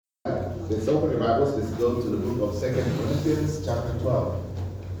Let's open the Bibles. Let's go to the book of 2 Corinthians chapter 12.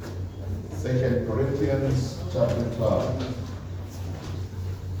 2 Corinthians chapter 12.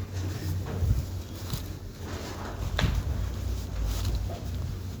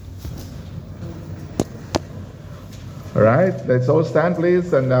 All right, let's all stand,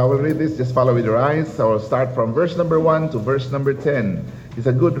 please, and I will read this. Just follow with your eyes. I will start from verse number 1 to verse number 10. It's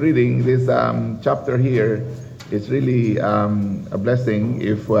a good reading. This chapter here is really a blessing.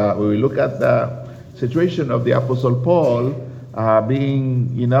 If we look at the situation of the Apostle Paul, being,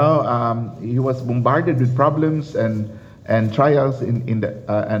 he was bombarded with problems and trials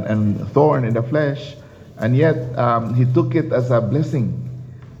and thorn in the flesh, and yet he took it as a blessing.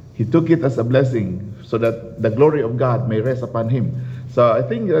 He took it as a blessing, so that the glory of God may rest upon him. So I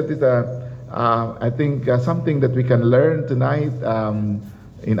think that is something that we can learn tonight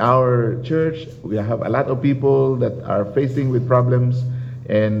in our church. We have a lot of people that are facing with problems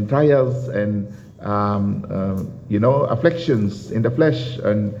and trials and afflictions in the flesh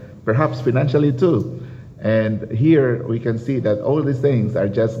and perhaps financially too. And here we can see that all these things are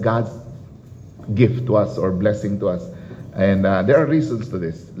just God's gift to us or blessing to us. And there are reasons to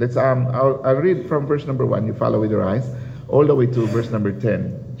this. I'll read from verse number 1. You follow with your eyes all the way to verse number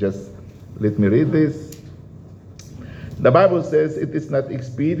 10. Just let me read this. The Bible says, "It is not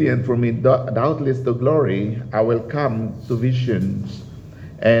expedient for me doubtless to glory. I will come to visions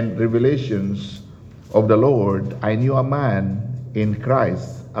and revelations of the Lord. I knew a man in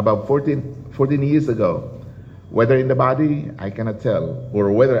Christ about 14 years ago. Whether in the body, I cannot tell,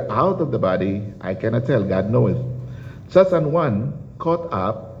 or whether out of the body, I cannot tell. God knoweth. Such an one caught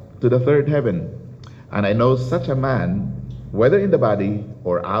up to the third heaven. And I know such a man, whether in the body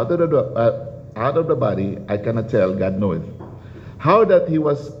or out of the body, I cannot tell, God knoweth. How that he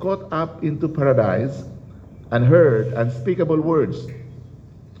was caught up into paradise and heard unspeakable words,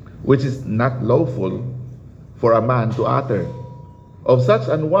 which is not lawful for a man to utter. Of such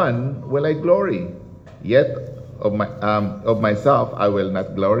an one will I glory. Yet of myself I will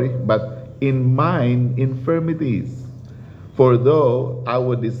not glory, but in mine infirmities. For though I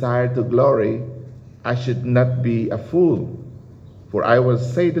would desire to glory, I should not be a fool. For I will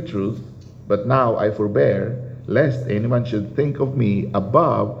say the truth, but now I forbear, lest anyone should think of me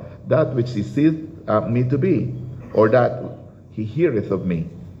above that which he seeth me to be, or that he heareth of me.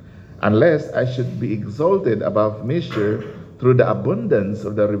 Unless I should be exalted above measure through the abundance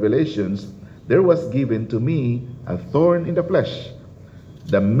of the revelations, there was given to me a thorn in the flesh,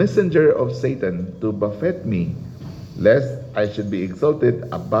 the messenger of Satan, to buffet me, lest I should be exalted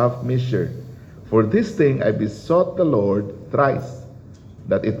above measure. For this thing I besought the Lord thrice,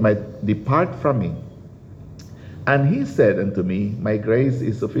 that it might depart from me. And he said unto me, My grace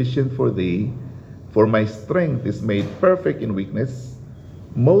is sufficient for thee, for my strength is made perfect in weakness.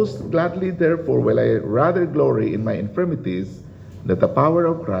 Most gladly therefore will I rather glory in my infirmities, that the power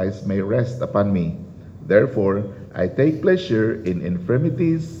of Christ may rest upon me. Therefore I take pleasure in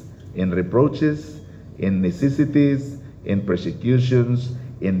infirmities, in reproaches, in necessities, in persecutions,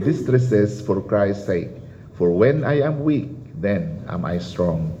 in distresses for Christ's sake. For when I am weak, then am I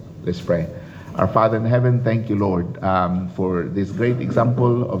strong." Let's pray. Our Father in heaven, thank you, Lord, for this great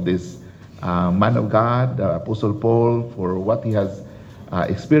example of this man of God, Apostle Paul, for what he has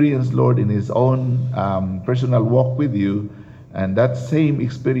experienced, Lord, in his own personal walk with you. And that same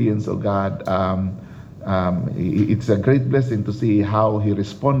experience, oh God, it's a great blessing to see how he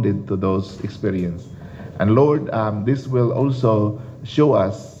responded to those experiences. And Lord, this will also show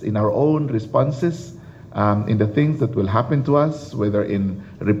us in our own responses, in the things that will happen to us, whether in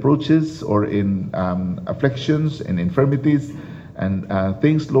reproaches or in afflictions and infirmities, and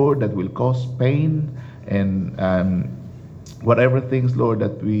things, Lord, that will cause pain, and whatever things, Lord,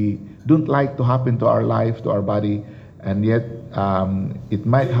 that we don't like to happen to our life, to our body, and yet it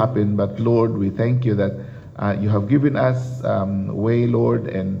might happen. But Lord, we thank you that you have given us way, Lord,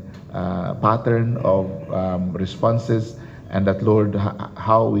 and pattern of responses, and that, Lord,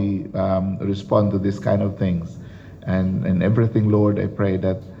 how we respond to this kind of things, and everything, Lord. I pray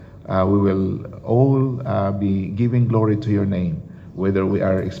that we will all be giving glory to your name, whether we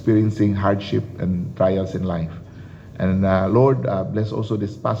are experiencing hardship and trials in life. And Lord, bless also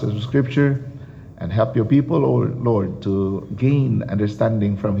this passage of scripture, and help your people, Lord, to gain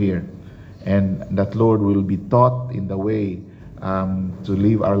understanding from here, and that, Lord, will be taught in the way to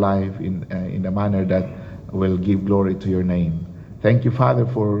live our life in a manner that will give glory to your name. Thank you, Father,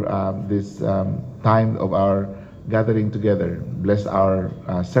 for this time of our gathering together. Bless our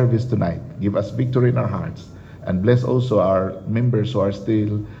service tonight. Give us victory in our hearts, and bless also our members who are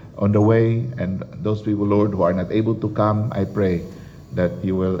still on the way, and those people, Lord, who are not able to come. I pray that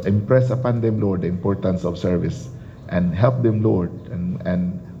you will impress upon them, Lord, the importance of service, and help them, Lord,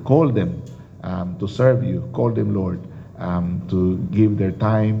 and call them to serve you. Call them, Lord, to give their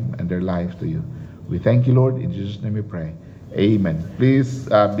time and their life to you. We thank you, Lord. In Jesus' name we pray. Amen. Please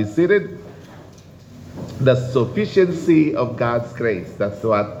be seated. The sufficiency of God's grace. That's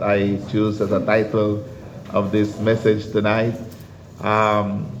what I choose as a title of this message tonight.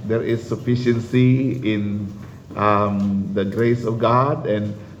 There is sufficiency in the grace of God,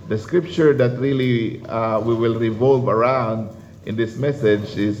 and the scripture that really we will revolve around in this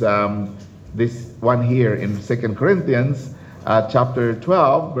message is this one here in 2 Corinthians chapter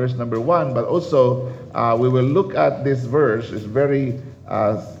 12, verse number 1. But also we will look at this verse. It's very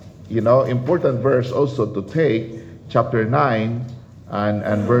important verse also to take, chapter 9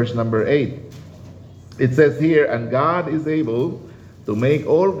 and verse number 8. It says here, "And God is able to make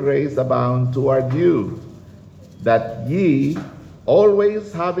all grace abound toward you, that ye,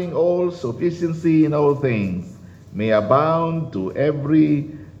 always having all sufficiency in all things, may abound to every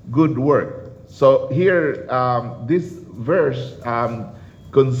good work." So here, this verse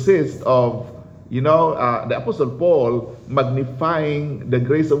consists of, the Apostle Paul magnifying the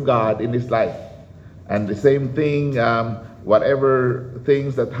grace of God in his life. And the same thing, whatever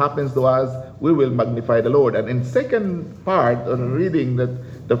things that happens to us, we will magnify the Lord. And in second part of the reading, that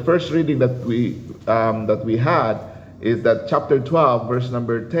the first reading that we had is that chapter 12, verse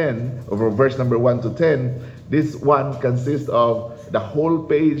number 10, or verse number 1 to 10. This one consists of the whole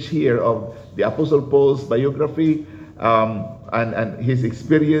page here of the Apostle Paul's biography, and his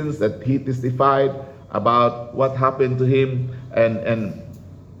experience that he testified about what happened to him, and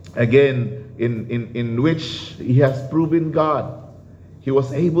again in which he has proven God. He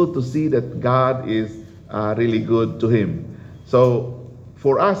was able to see that God is really good to him. So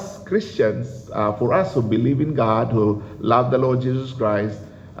for us Christians, for us who believe in God, who love the Lord Jesus Christ,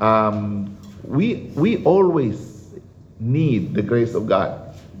 we always need the grace of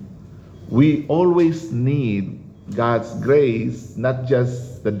God. We always need God's grace, not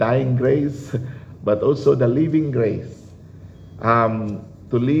just the dying grace, but also the living grace.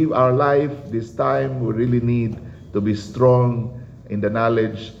 To live our life this time, we really need to be strong in the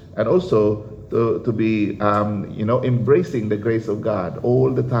knowledge, and also to be, embracing the grace of God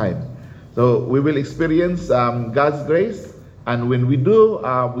all the time. So we will experience God's grace, and when we do,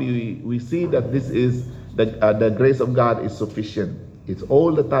 we see that this is the grace of God is sufficient. It's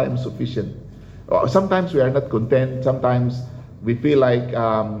all the time sufficient. Sometimes we are not content. Sometimes we feel like,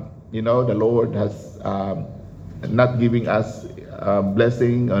 the Lord has not giving us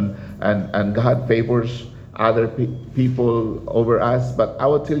blessing, and God favors other people over us. But I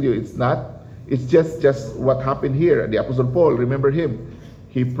will tell you, it's not. It's just what happened here. The Apostle Paul, remember him.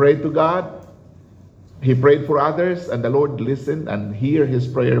 He prayed to God. He prayed for others, and the Lord listened and heard his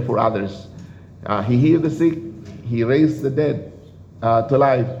prayer for others. He healed the sick. He raised the dead to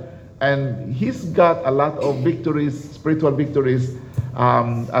life. And he's got a lot of victories, spiritual victories,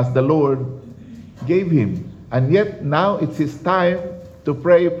 as the Lord gave him. And yet now it's his time to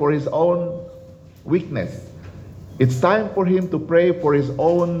pray for his own weakness. It's time for him to pray for his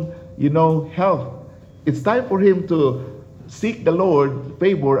own, health. It's time for him to seek the Lord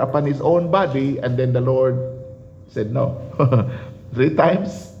favor upon his own body. And then the Lord said no. Three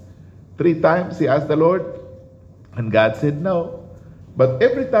times he asked the Lord, and God said no. But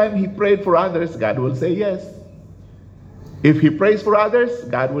every time he prayed for others, God will say yes. If he prays for others,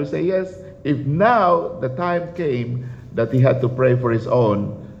 God will say yes. If now the time came that he had to pray for his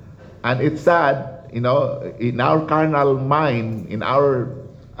own, and it's sad, in our carnal mind, in our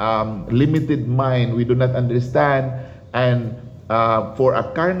limited mind, we do not understand. And for a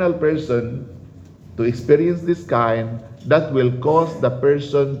carnal person to experience this kind, that will cause the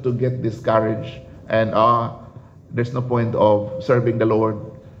person to get discouraged, and there's no point of serving the Lord.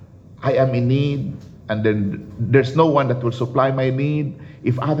 I am in need, and then there's no one that will supply my need.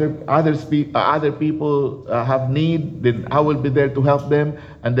 If other people have need, then I will be there to help them,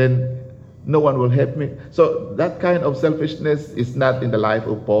 and then no one will help me. So that kind of selfishness is not in the life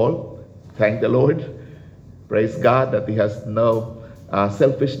of Paul. Thank the Lord. Praise God that he has no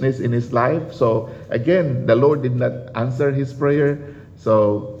selfishness in his life. So again, the Lord did not answer his prayer.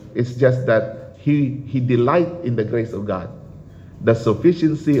 So it's just that he delights in the grace of God, the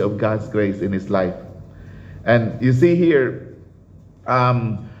sufficiency of God's grace in his life. And you see here,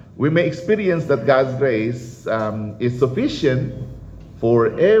 we may experience that God's grace is sufficient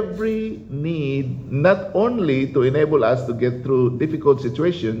for every need, not only to enable us to get through difficult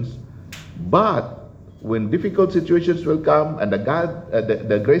situations, but when difficult situations will come and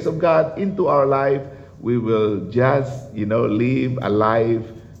the grace of God into our life, we will just, live a life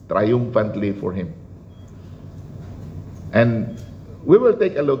triumphantly for Him. And we will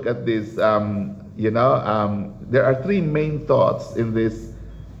take a look at this. There are three main thoughts in this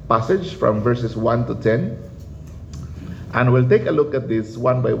passage from verses 1 to 10. And we'll take a look at this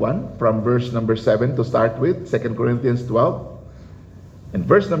one by one from verse number 7 to start with, 2 Corinthians 12. In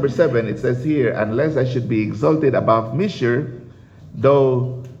verse number 7, it says here, unless I should be exalted above measure,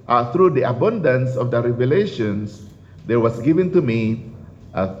 though through the abundance of the revelations, there was given to me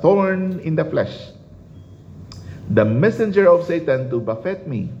a thorn in the flesh, the messenger of Satan to buffet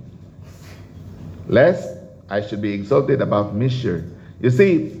me, lest I should be exalted above measure. You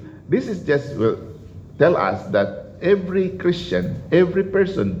see, this is just will tell us that every Christian, every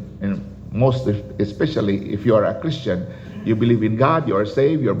person, and most especially if you are a Christian, you believe in God, you are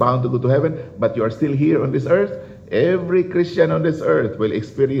saved, you're bound to go to heaven, but you are still here on this earth. Every Christian on this earth will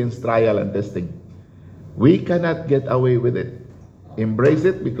experience trial and testing. We cannot get away with it. Embrace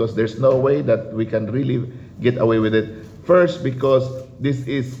it, because there's no way that we can really get away with it. First, because this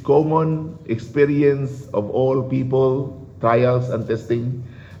is common experience of all people, trials and testing.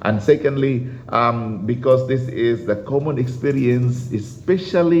 And secondly, because this is the common experience,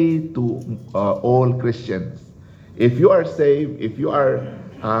 especially to all Christians. If you are saved, if you are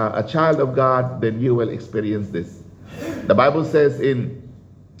a child of God, then you will experience this. The Bible says in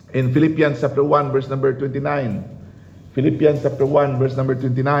Philippians chapter 1, verse number 29, Philippians chapter 1, verse number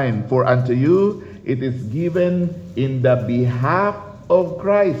 29, for unto you it is given in the behalf of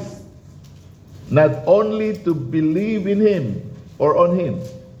Christ, not only to believe in Him or on Him,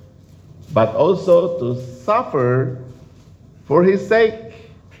 but also to suffer for His sake.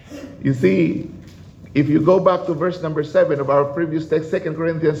 You see, if you go back to verse number 7 of our previous text, 2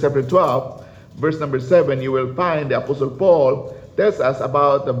 Corinthians chapter 12, verse number 7, you will find the Apostle Paul tells us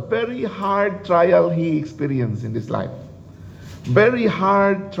about the very hard trial he experienced in this life. Very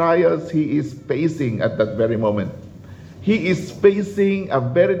hard trials he is facing at that very moment. He is facing a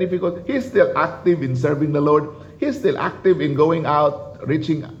very difficult, he's still active in serving the Lord. He's still active in going out,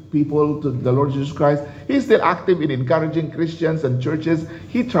 reaching people to the Lord Jesus Christ. He's still active in encouraging Christians and churches.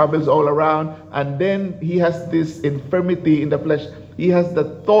 He travels all around, and then he has this infirmity in the flesh. He has the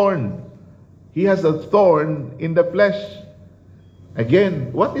thorn. He has a thorn in the flesh.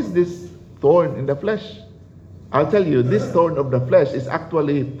 Again, what is this thorn in the flesh? I'll tell you, this thorn of the flesh is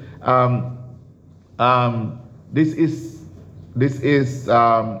actually this is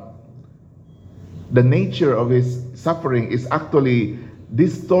the nature of his suffering is actually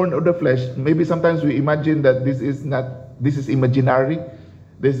this thorn of the flesh. Maybe sometimes we imagine that this is imaginary.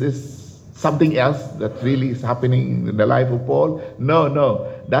 This is something else that really is happening in the life of Paul. No,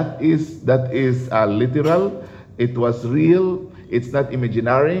 that is literal. It was real. It's not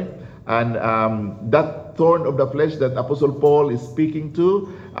imaginary. And that thorn of the flesh that Apostle Paul is speaking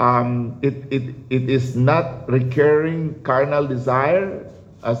to, it is not recurring carnal desire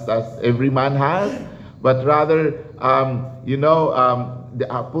as every man has, but rather, the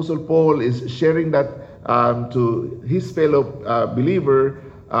Apostle Paul is sharing that to his fellow believer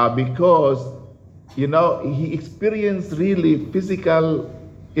because, he experienced really physical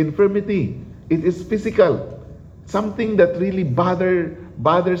infirmity. It is physical. Something that really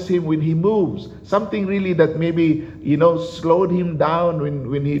bothers him when he moves. Something really that maybe, slowed him down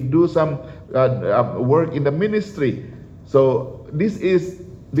when he do some work in the ministry. So this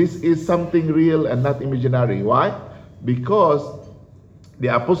is something real and not imaginary. Why? Because the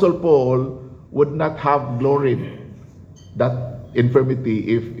Apostle Paul would not have gloried that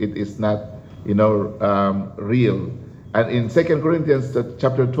infirmity if it is not, real. And in 2 Corinthians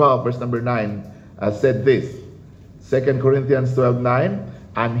chapter 12, verse number 9, said this. 2 Corinthians 12:9,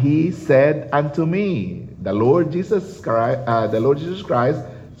 and he said unto me, the Lord Jesus Christ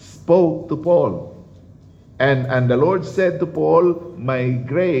spoke to Paul. And the Lord said to Paul, my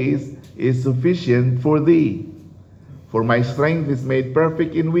grace is sufficient for thee, for my strength is made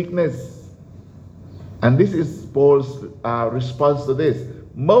perfect in weakness. And this is Paul's response to this.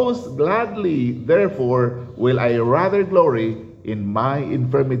 Most gladly, therefore, will I rather glory in my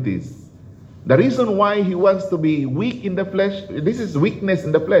infirmities. The reason why he wants to be weak in the flesh, this is weakness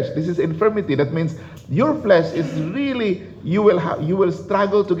in the flesh. This is infirmity. That means your flesh is really, you will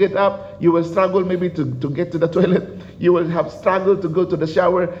struggle to get up. You will struggle maybe to get to the toilet. You will have struggled to go to the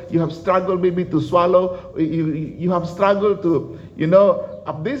shower. You have struggled maybe to swallow. You have struggled to,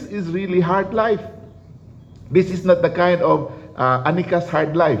 this is really hard life. This is not the kind of Anika's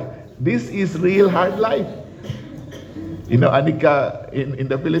hard life. This is real hard life. Anika, in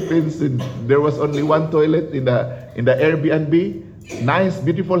the Philippines, there was only one toilet in the Airbnb. Nice,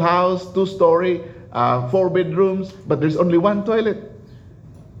 beautiful house, 2-story. 4 bedrooms, but there's only one toilet.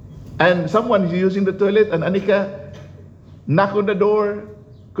 And someone is using the toilet, and Anika knocked on the door,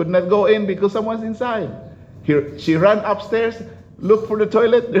 could not go in because someone's inside. Here, she ran upstairs, looked for the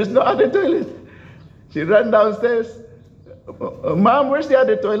toilet. There's no other toilet. She ran downstairs. Mom, where's the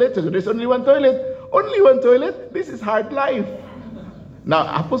other toilet? So there's only one toilet. Only one toilet? This is hard life.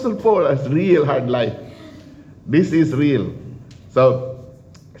 Now, Apostle Paul has real hard life. This is real. So,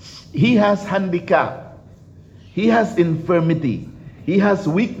 he has handicap. He has infirmity. He has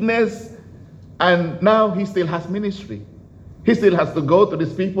weakness. And now he still has ministry. He still has to go to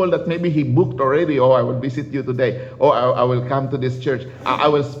these people that maybe he booked already. Oh, I will visit you today. Oh, I will come to this church. I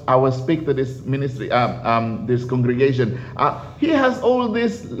will speak to this ministry, this congregation. He has all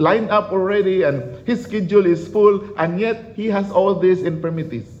this lined up already, and his schedule is full, and yet he has all these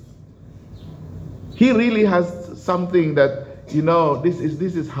infirmities. He really has something that, this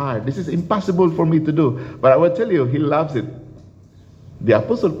is hard. This is impossible for me to do. But I will tell you, he loves it. The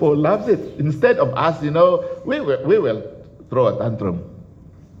Apostle Paul loves it. Instead of us, we will throw a tantrum.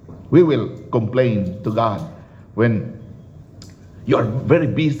 We will complain to God when you are very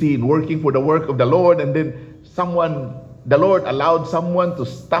busy in working for the work of the Lord, and then the Lord allowed someone to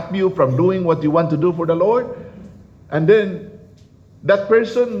stop you from doing what you want to do for the Lord, and then that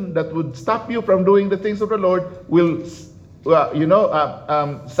person that would stop you from doing the things of the Lord will,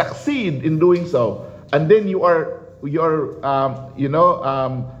 succeed in doing so, and then you are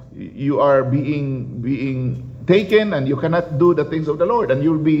being taken, and you cannot do the things of the Lord, and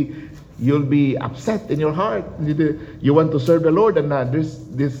you'll be upset in your heart. You want to serve the Lord, and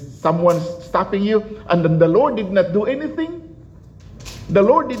there's someone stopping you, and then the Lord did not do anything. The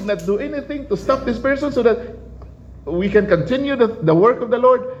Lord did not do anything to stop this person so that we can continue the work of the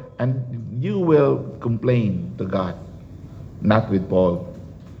Lord, and you will complain to God. Not with Paul.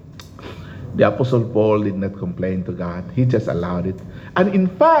 The Apostle Paul did not complain to God. He just allowed it. And in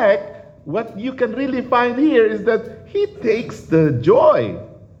fact, what you can really find here is that he takes the joy.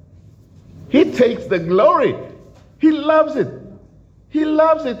 He takes the glory. He loves it. He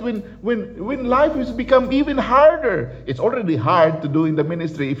loves it when life has become even harder. It's already hard to do in the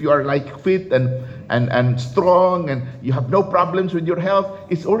ministry if you are like fit and strong and you have no problems with your health.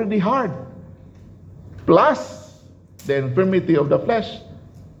 It's already hard. Plus the infirmity of the flesh.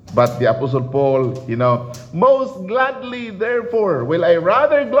 But the Apostle Paul, most gladly, therefore, will I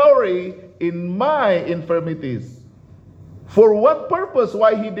rather glory in my infirmities. For what purpose?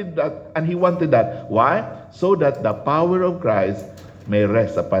 Why he did that? And he wanted that. Why? So that the power of Christ may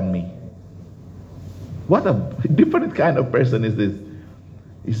rest upon me. What a different kind of person is this.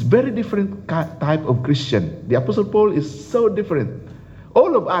 It's very different type of Christian. The Apostle Paul is so different.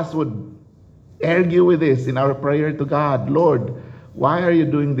 All of us would argue with this in our prayer to God. Lord, why are you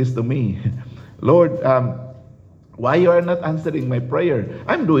doing this to me? Lord, why you are not answering my prayer?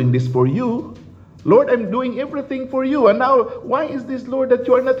 I'm doing this for you. Lord, I'm doing everything for you. And now, why is this, Lord, that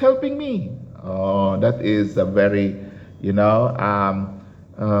you are not helping me? Oh, that is a very,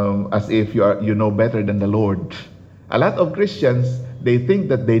 as if you know better than the Lord. A lot of Christians, they think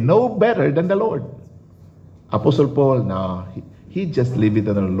that they know better than the Lord. Apostle Paul, no, he just leave it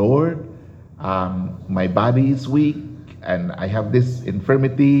to the Lord. My body is weak, and I have this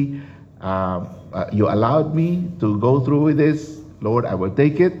infirmity. You allowed me to go through with this. Lord, I will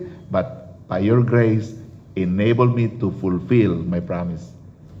take it, but by your grace, enable me to fulfill my promise.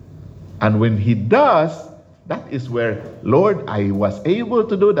 And when he does, that is where, Lord, I was able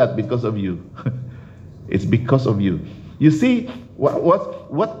to do that because of you. It's because of you. You see,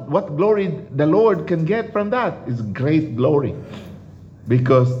 what glory the Lord can get from that is great glory.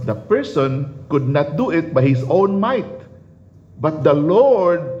 Because the person could not do it by his own might. But the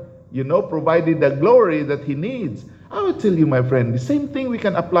Lord, provided the glory that he needs. I will tell you, my friend, the same thing we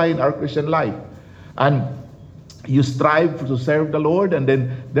can apply in our Christian life. And you strive to serve the Lord, and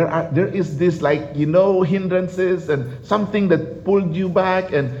then there is this hindrances and something that pulled you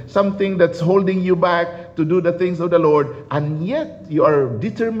back and something that's holding you back to do the things of the Lord, and yet you are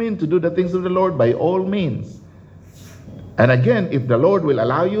determined to do the things of the Lord by all means. And again, if the Lord will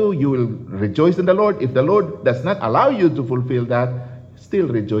allow you, you will rejoice in the Lord. If the Lord does not allow you to fulfill that, still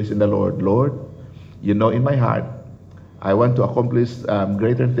rejoice in the Lord. Lord, in my heart, I want to accomplish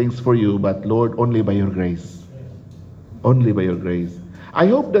greater things for you, but Lord, only by your grace. Only by your grace. I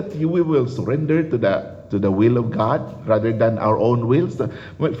hope that we will surrender to the will of God rather than our own wills.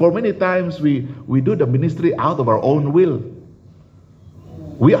 For many times we do the ministry out of our own will.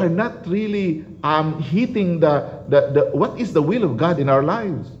 We are not really hitting the what is the will of God in our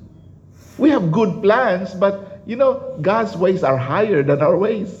lives. We have good plans, but God's ways are higher than our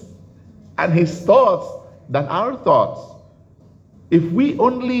ways. and His thoughts than our thoughts. If we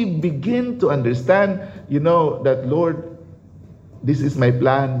only begin to understand, that Lord, this is my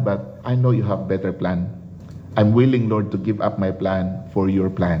plan, but I know you have better plan. I'm willing, Lord, to give up my plan for your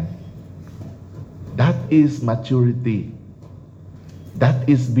plan. That is maturity. That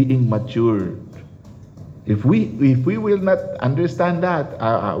is being mature. If we will not understand that,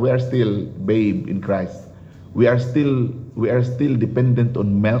 we are still babe in Christ. We are still dependent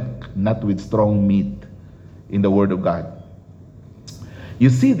on milk, not with strong meat in the Word of God. You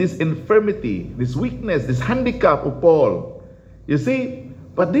see this infirmity, this weakness, this handicap of Paul. You see,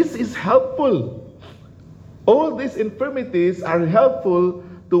 but this is helpful. All these infirmities are helpful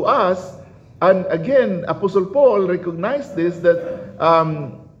to us. And again, Apostle Paul recognized this, that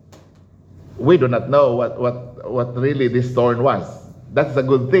we do not know what really this thorn was. That's a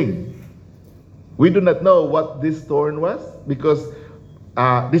good thing. We do not know what this thorn was, because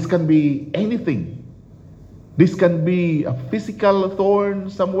this can be anything. This can be a physical thorn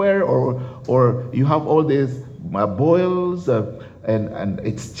somewhere, or you have all these boils, and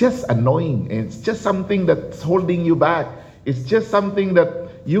it's just annoying. It's just something that's holding you back. It's just something that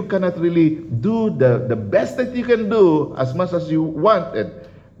you cannot really do the best that you can do as much as you wanted,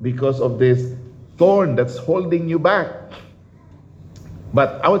 because of this thorn that's holding you back.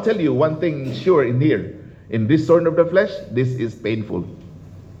 But I will tell you one thing sure in here. In this thorn of the flesh, this is painful.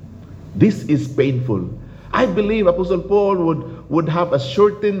 This is painful. I believe Apostle Paul would have a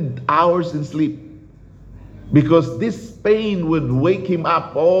shortened hours in sleep, because this pain would wake him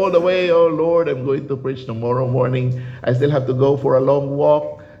up all the way. Oh Lord, I'm going to preach tomorrow morning. I still have to go for a long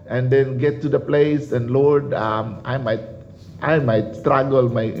walk and then get to the place. And Lord, I might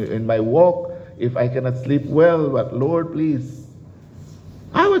struggle in my walk if I cannot sleep well. But Lord, please.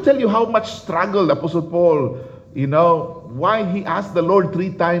 I will tell you how much struggled Apostle Paul. Why he asked the Lord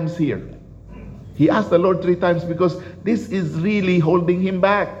 3 times here. He asked the Lord 3 times because this is really holding him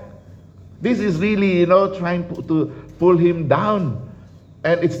back. This is really, trying to pull him down.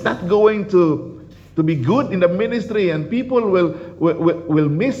 And it's not going to be good in the ministry, and people will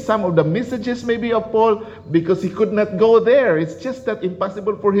miss some of the messages maybe of Paul because he could not go there. It's just that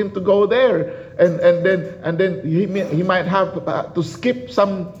impossible for him to go there. And then he might have to skip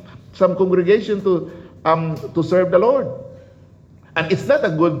some congregation to serve the Lord. And it's not a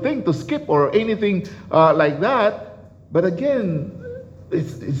good thing to skip or anything like that. But again,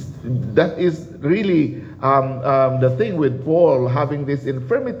 that is really the thing with Paul having these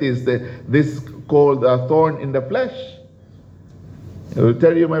infirmities, this called thorn in the flesh. I will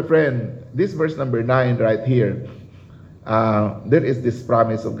tell you, my friend, this verse number 9 right here, there is this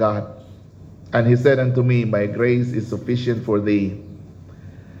promise of God. And he said unto me, my grace is sufficient for thee,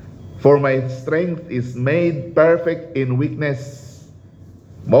 for my strength is made perfect in weakness.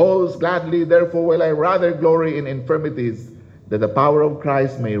 Most gladly, therefore, will I rather glory in infirmities, that the power of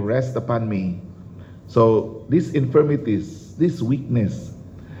Christ may rest upon me. So these infirmities, this weakness,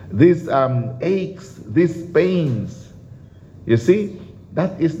 these aches, these pains, you see,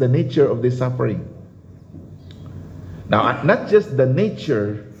 that is the nature of this suffering. Now, not just the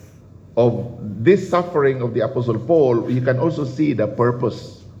nature of this suffering of the Apostle Paul, you can also see the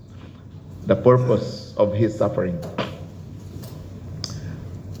purpose of his suffering.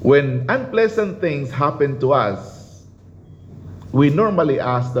 When unpleasant things happen to us, we normally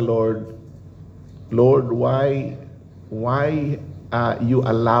ask the Lord, why you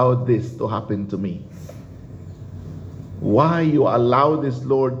allowed this to happen to me? Why you allow this,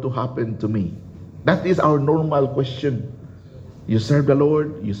 Lord, to happen to me? That is our normal question. You serve the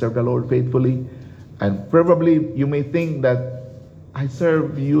Lord faithfully, and probably you may think that I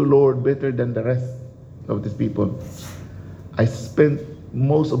serve you, Lord, better than the rest of these people. I spent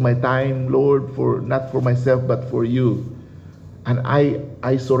most of my time, Lord, not for myself, but for you. And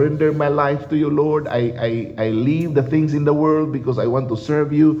I surrender my life to you, Lord. I leave the things in the world because I want to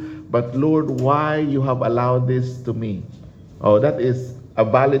serve you. But Lord, why you have allowed this to me? Oh, that is a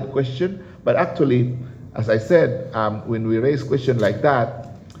valid question. But actually, as I said, when we raise questions like that,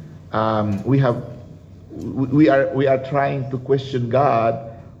 we are trying to question God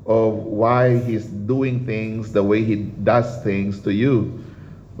of why He's doing things the way He does things to you.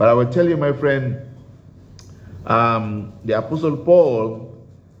 But I will tell you, my friend, the Apostle Paul,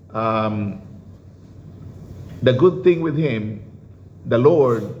 the good thing with him, the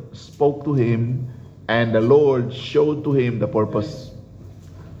Lord spoke to him, and the Lord showed to him the purpose.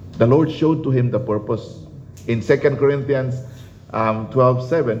 The Lord showed to him the purpose. In 2 Corinthians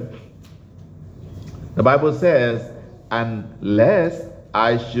 12:7, the Bible says, unless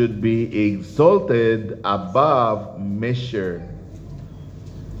I should be exalted above measure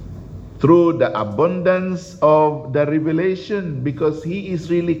through the abundance of the revelation, because he is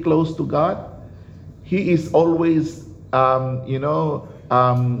really close to God. He is always,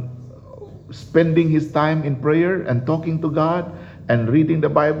 spending his time in prayer and talking to God and reading the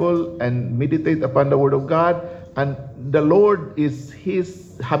Bible and meditate upon the Word of God. And the Lord is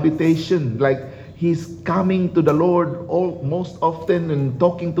his habitation. Like, he's coming to the Lord most often and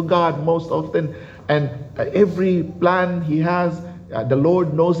talking to God most often. And every plan he has, the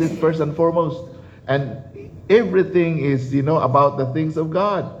Lord knows it first and foremost. And everything is, about the things of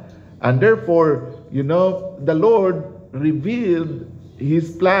God. And therefore, the Lord revealed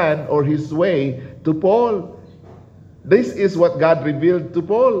his plan or his way to Paul. This is what God revealed to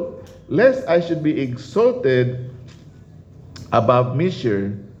Paul. Lest I should be exalted above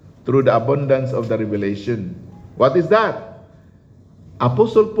measure through the abundance of the revelation. What is that?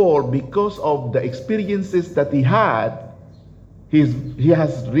 Apostle Paul, because of the experiences that he had, he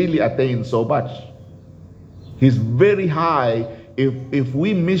has really attained so much. He's very high. If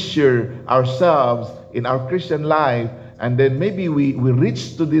we measure ourselves in our Christian life, and then maybe we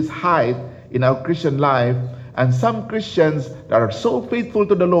reach to this height in our Christian life, and some Christians that are so faithful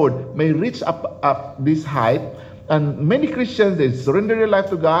to the Lord may reach up this height, and many Christians, they surrender their life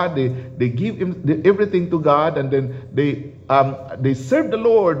to God, they give everything to God, and then they serve the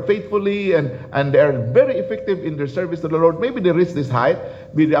Lord faithfully, and they are very effective in their service to the Lord. Maybe they reach this height,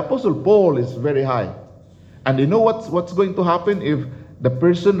 but the Apostle Paul is very high. And you know what's going to happen if the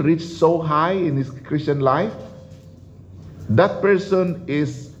person reached so high in his Christian life? That person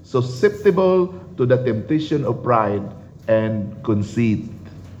is susceptible to the temptation of pride and conceit.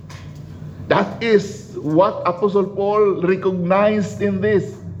 That is what Apostle Paul recognized in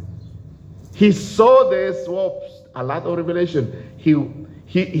this. He saw this, a lot of revelation.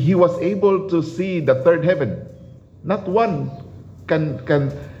 He was able to see the third heaven. Not one can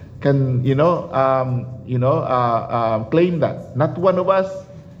claim that. Not one of us,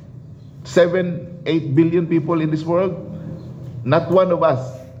 7-8 billion people in this world, not one of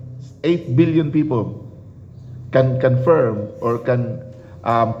us, 8 billion people, can confirm or can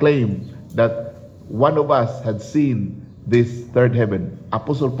claim that one of us had seen this third heaven.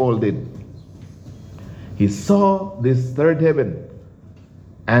 Apostle Paul did. He saw this third heaven,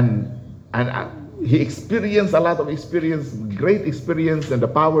 and he experienced a lot of great experience and the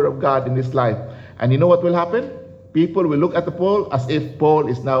power of God in his life. And you know what will happen? People will look at Paul as if Paul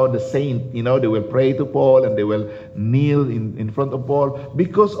is now the saint. They will pray to Paul and they will kneel in front of Paul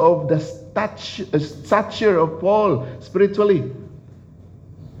because of the stature of Paul spiritually.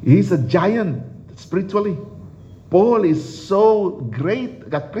 He's a giant spiritually. Paul is so great,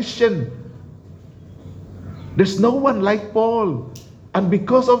 a Christian. There's no one like Paul. And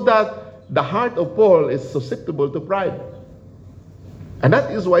because of that, the heart of Paul is susceptible to pride. And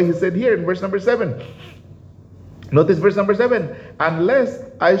that is why he said here in verse number 7. Notice verse number 7. Unless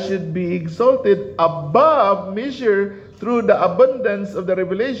I should be exalted above measure through the abundance of the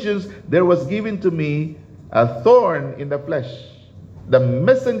revelations, there was given to me a thorn in the flesh, the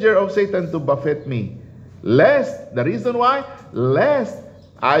messenger of Satan to buffet me. Lest, the reason why? Lest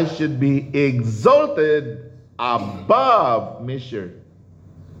I should be exalted above measure.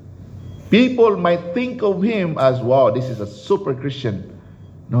 People might think of him as, wow, this is a super Christian.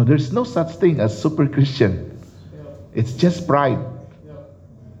 No, there's no such thing as super Christian. It's just pride.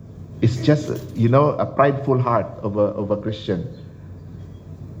 It's just, a prideful heart of a Christian.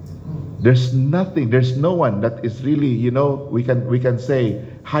 There's no one that is really, we can say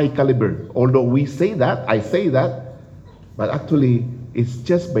high caliber. Although we say that, I say that, but actually it's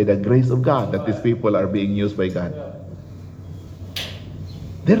just by the grace of God that these people are being used by God.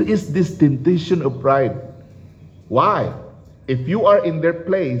 There is this temptation of pride. Why? If you are in their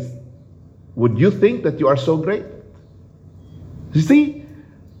place, would you think that you are so great? You see,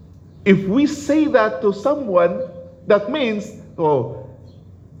 if we say that to someone, that means,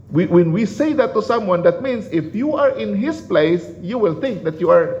 when we say that to someone, that means if you are in his place, you will think that you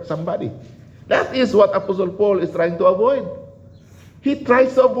are somebody. That is what Apostle Paul is trying to avoid. He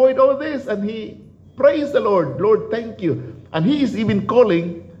tries to avoid all this, and he prays the Lord. Lord, thank you. And he is even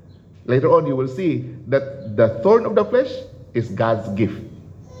calling, later on you will see, that the thorn of the flesh is God's gift.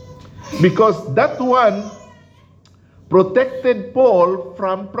 Because that one protected Paul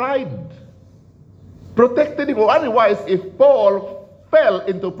from pride. Protected him. Otherwise, if Paul fell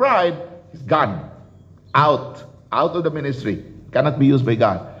into pride, he's gone. Out of the ministry. Cannot be used by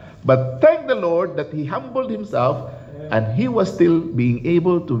God. But thank the Lord that he humbled himself, and he was still being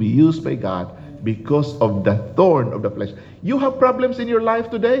able to be used by God because of the thorn of the flesh. You have problems in your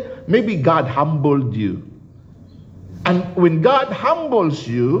life today? Maybe God humbled you. And when God humbles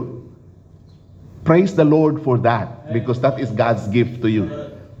you, Praise the Lord for that, because that is God's gift to you.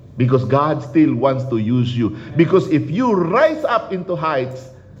 Because God still wants to use you. Because if you rise up into heights,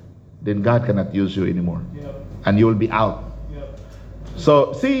 then God cannot use you anymore. And you will be out.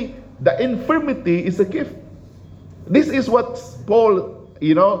 So, see, the infirmity is a gift. This is what Paul,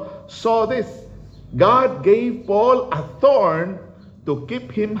 saw this. God gave Paul a thorn to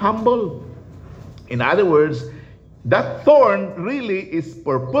keep him humble. In other words, that thorn really is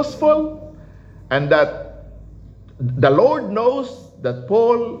purposeful, and that the Lord knows that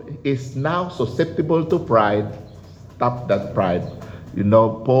Paul is now susceptible to pride. Stop that pride.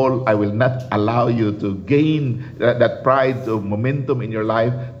 Paul, I will not allow you to gain that pride of momentum in your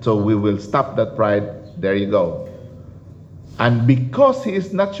life, so we will stop that pride. There you go. And because he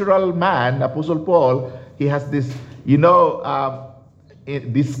is natural man, Apostle Paul, he has this,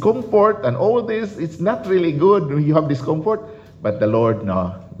 discomfort and all this. It's not really good when you have discomfort. But the Lord,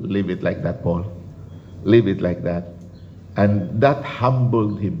 no, leave it like that, Paul. Leave it like that. And that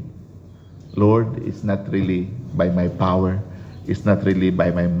humbled him. Lord, it's not really by my power. It's not really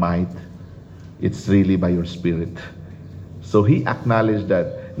by my might. It's really by your Spirit. So he acknowledged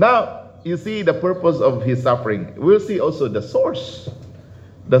that. Now, you see the purpose of his suffering. We'll see also the source.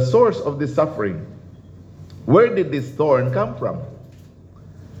 The source of this suffering. Where did this thorn come from?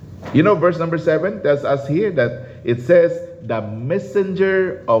 Verse number 7 tells us here that it says, the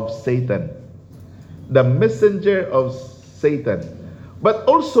messenger of Satan. The messenger of Satan. But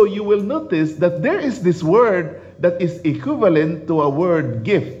also you will notice that there is this word that is equivalent to a word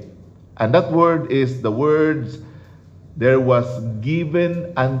gift. And that word is the words, there was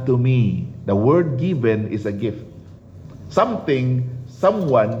given unto me. The word given is a gift. Someone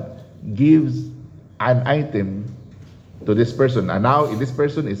gives an item to this person. And now this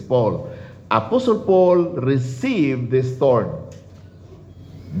person is Paul. Apostle Paul received this thorn.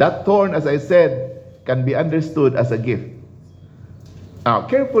 That thorn, as I said, can be understood as a gift. Now,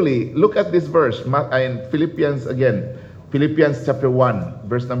 carefully look at this verse in Philippians again. Philippians chapter 1,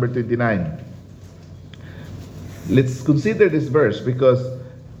 verse number 29. Let's consider this verse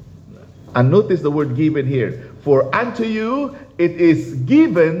and notice the word given here. For unto you it is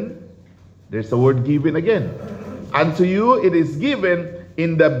given, there's the word given again. Unto you it is given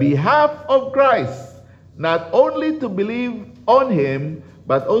in the behalf of Christ, not only to believe on him,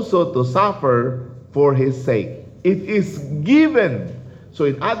 but also to suffer for his sake. It is given. So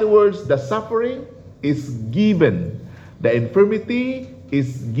in other words, the suffering is given. The infirmity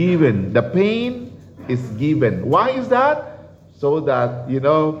is given. The pain is given. Why is that? So that, you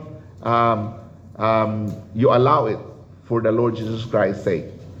allow it for the Lord Jesus Christ's sake.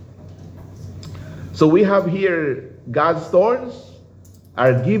 So we have here God's thorns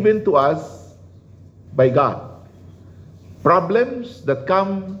are given to us by God. Problems that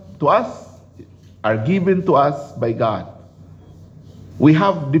come to us are given to us by God. We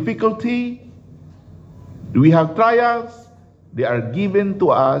have difficulty, we have trials, they are given to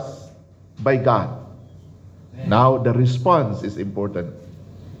us by God. Now the response is important.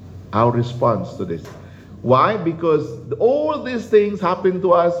 Our response to this. Why? Because all these things happen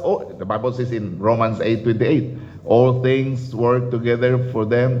to us. The Bible says in Romans 8:28, all things work together for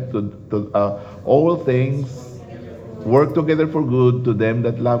them all things work together for good to them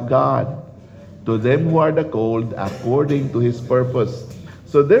that love God, to them who are the called according to his purpose.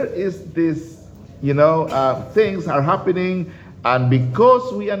 So there is this, things are happening, and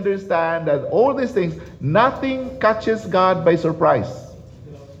because we understand that all these things, nothing catches God by surprise.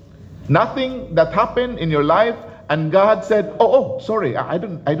 Nothing that happened in your life and God said, sorry, I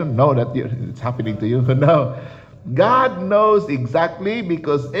don't know that it's happening to you. No. God knows exactly,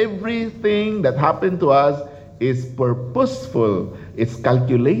 because everything that happened to us is purposeful. It's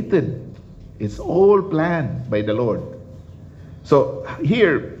calculated. It's all planned by the Lord. So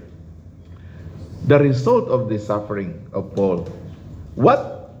here, the result of the suffering of Paul.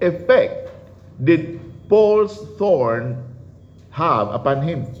 What effect did Paul's thorn have upon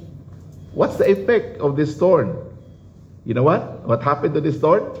him? What's the effect of this thorn? You know what? What happened to this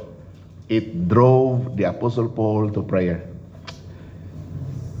thorn? It drove the Apostle Paul to prayer.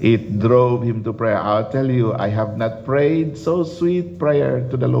 It drove him to prayer. I'll tell you, I have not prayed so sweet prayer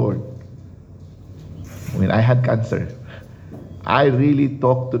to the Lord. When I had cancer, I really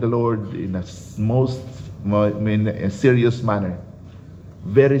talked to the Lord in a serious manner.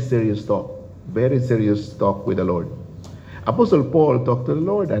 Very serious talk. Very serious talk with the Lord. Apostle Paul talked to the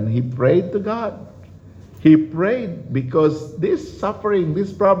Lord and he prayed to God. He prayed because this suffering,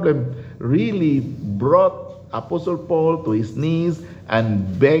 this problem really brought Apostle Paul to his knees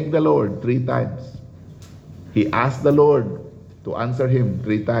and begged the Lord 3 times. He asked the Lord to answer him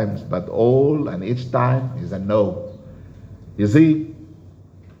 3 times, but all and each time is a no. You see,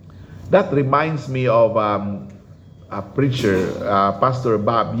 that reminds me of a preacher, Pastor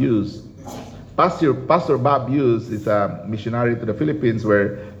Bob Hughes. Pastor Bob Hughes is a missionary to the Philippines,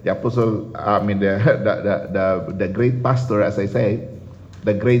 where the apostle, the great pastor, as I say,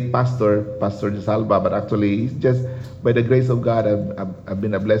 the great pastor, Pastor Salva, but actually he's just, by the grace of God, I've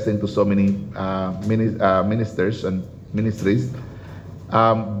been a blessing to so many ministers and ministries.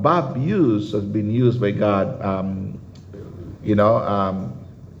 Bob Hughes has been used by God,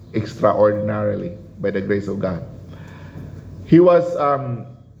 extraordinarily by the grace of God. He was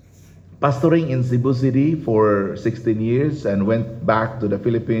pastoring in Cebu City for 16 years and went back to the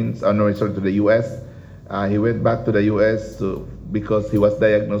Philippines, to the U.S. He went back to the U.S. because he was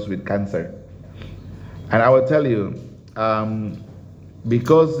diagnosed with cancer. And I will tell you,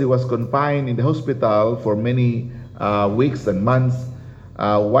 because he was confined in the hospital for many weeks and months,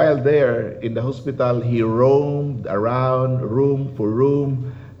 while there in the hospital, he roamed around room for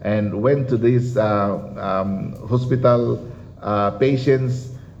room and went to these hospital patients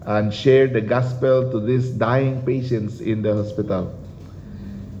and shared the gospel to these dying patients in the hospital.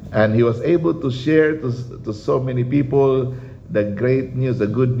 And he was able to share to so many people the great news, the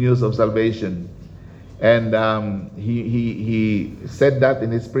good news of salvation. And he said that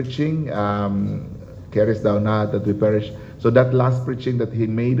in his preaching, carest thou not that we perish. So that last preaching that he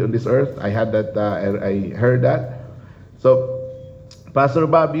made on this earth, I heard that. So Pastor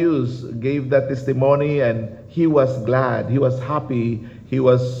Bob Hughes gave that testimony, and he was glad, he was happy, he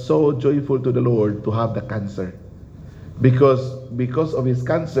was so joyful to the Lord to have the cancer. Because of his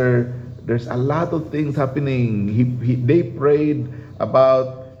cancer, there's a lot of things happening. They prayed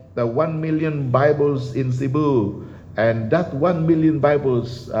about the 1 million Bibles in Cebu, and that 1 million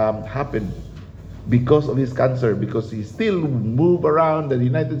Bibles happened because of his cancer, because he still moved around the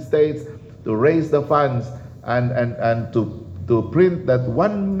United States to raise the funds and to print that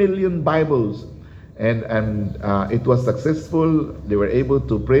 1 million Bibles, and it was successful. They were able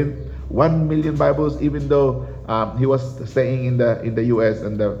to print 1 million Bibles, even though he was staying in the U.S.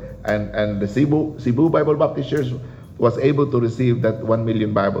 and the Cebu Bible Baptist Church was able to receive that 1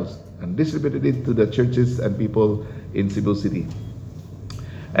 million Bibles and distributed it to the churches and people in Cebu City.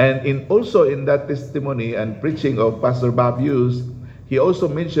 And also in that testimony and preaching of Pastor Bob Hughes, he also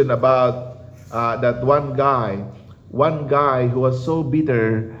mentioned about that one guy who was so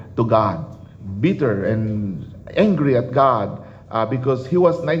bitter to God, bitter and angry at God, because he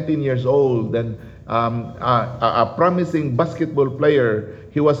was 19 years old and a promising basketball player.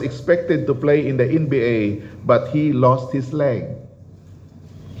 He was expected to play in the NBA, but he lost his leg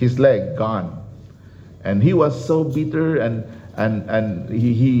gone. And he was so bitter and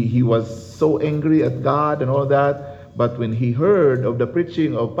he was so angry at God and all that. But when he heard of the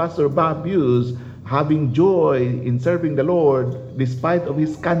preaching of Pastor Bob Hughes, having joy in serving the Lord despite of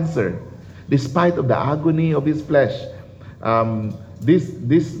his cancer, despite of the agony of his flesh,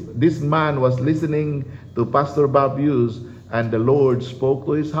 this man was listening to Pastor Bob Hughes, and the Lord spoke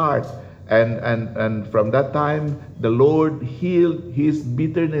to his heart, and from that time the Lord healed his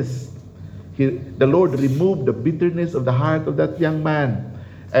bitterness. The Lord removed the bitterness of the heart of that young man,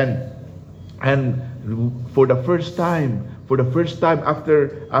 and for the first time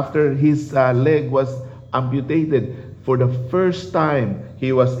after his leg was amputated, for the first time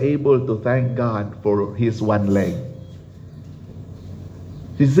he was able to thank God for his one leg.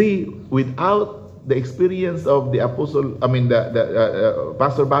 You see, without the experience of the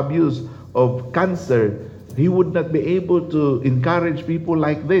Pastor Bob Hughes of cancer, he would not be able to encourage people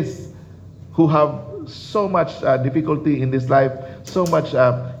like this who have so much difficulty in this life, so much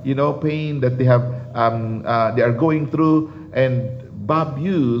pain that they are going through. And Bob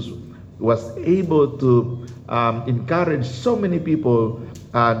Hughes was able to encourage so many people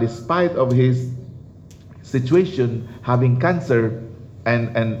despite of his situation, having cancer,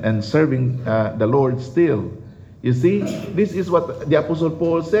 and serving the Lord still. You see, this is what the Apostle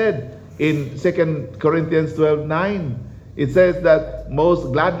Paul said in 2 Corinthians 12:9. It says that,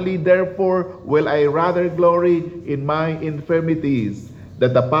 most gladly therefore will I rather glory in my infirmities,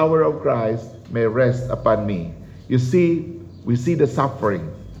 that the power of Christ may rest upon me. You see, we see the suffering.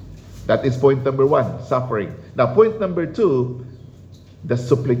 That is point number 1, suffering. Now point number 2, the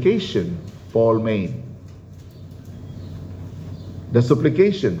supplication Paul made. The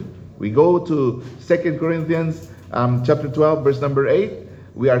supplication. We go to 2 Corinthians chapter 12, verse number 8.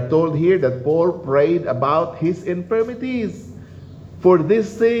 We are told here that Paul prayed about his infirmities. For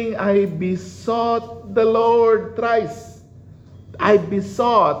this thing I besought the Lord thrice. I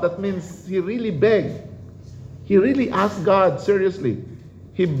besought, that means he really begged. He really asked God seriously.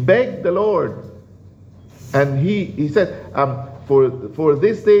 He begged the Lord. And he said, for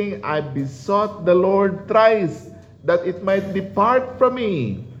this thing I besought the Lord thrice, that it might depart from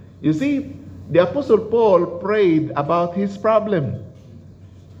me. You see, the Apostle Paul prayed about his problem.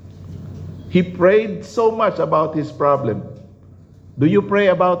 He prayed so much about his problem. Do you pray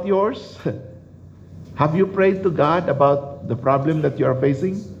about yours? Have you prayed to God about the problem that you are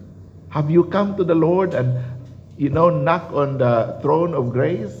facing? Have you come to the Lord and, knock on the throne of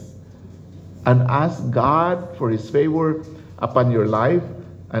grace and ask God for His favor upon your life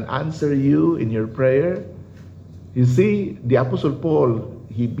and answer you in your prayer? You see, the Apostle Paul,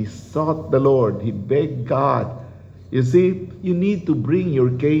 he besought the Lord. He begged God. You see, you need to bring your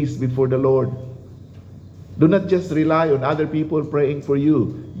case before the Lord. Do not just rely on other people praying for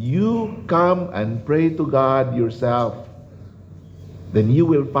you. You come and pray to God yourself. Then you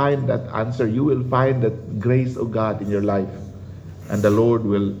will find that answer. You will find that grace of God in your life. And the Lord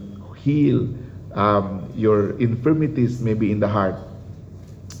will heal your infirmities maybe in the heart.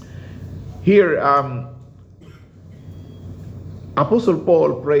 Here, Apostle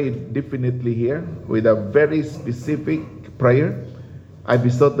Paul prayed definitely here with a very specific prayer. I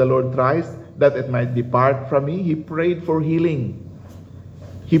besought the Lord thrice that it might depart from me. He prayed for healing.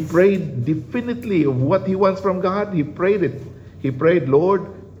 He prayed definitely of what he wants from God. He prayed it. He prayed, Lord,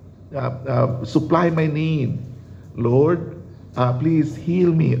 supply my need. Lord, please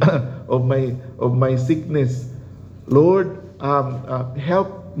heal me of my sickness. Lord,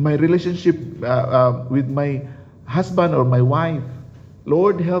 help my relationship with my husband or my wife.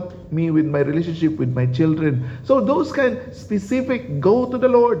 Lord, help me with my relationship with my children. So those kind specific, go to the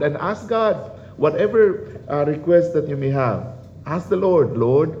Lord and ask God whatever request that you may have. Ask the Lord,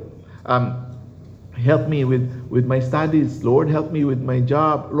 Lord, help me with my studies. Lord, help me with my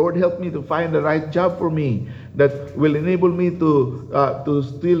job. Lord, help me to find the right job for me that will enable me to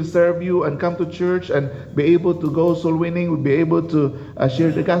still serve you and come to church and be able to go soul winning, be able to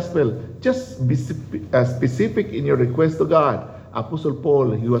share the gospel. Just be specific in your request to God. Apostle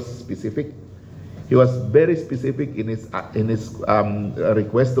Paul, he was specific. He was very specific in his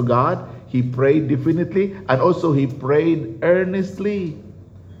request to God. He prayed definitely, and also he prayed earnestly.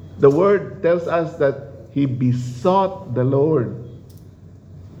 The word tells us that he besought the Lord.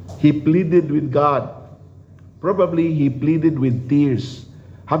 He pleaded with God. Probably he pleaded with tears.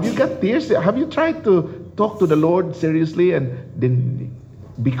 Have you got tears? Have you tried to talk to the Lord seriously, and then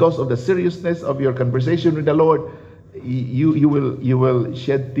because of the seriousness of your conversation with the Lord, you will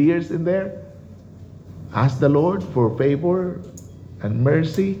shed tears in there? Ask the Lord for favor and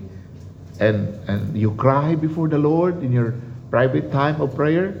mercy, and you cry before the Lord in your private time of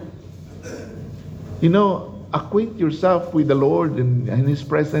prayer. Acquaint yourself with the Lord and His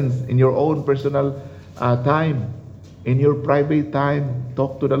presence in your own personal time. In your private time,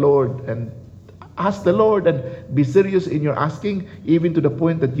 talk to the Lord and ask the Lord, and be serious in your asking, even to the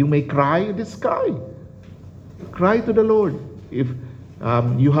point that you may cry. Just cry. Cry to the Lord. If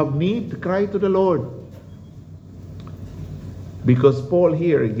you have need, cry to the Lord. Because Paul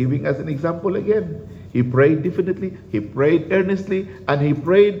here, giving us an example again, he prayed definitely, he prayed earnestly, and he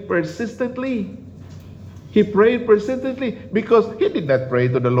prayed persistently. He prayed persistently because he did not pray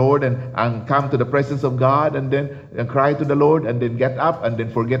to the Lord and come to the presence of God and then cry to the Lord and then get up and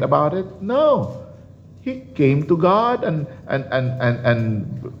then forget about it. No. He came to God and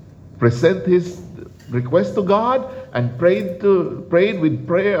present his request to God and prayed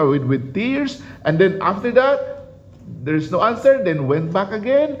with tears, and then after that there's no answer, then went back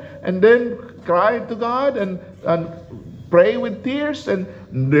again and then cried to God and pray with tears, and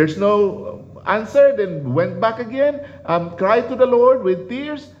there's no answer, then went back again, cried to the Lord with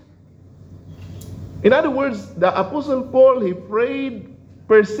tears. In other words, the Apostle Paul, he prayed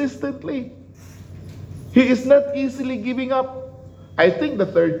persistently. He is not easily giving up. I think the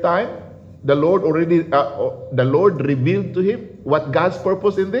third time, the Lord revealed to him what God's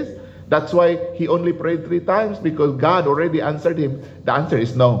purpose in this. That's why he only prayed 3 times, because God already answered him. The answer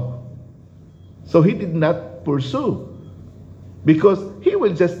is no. So he did not pursue, because he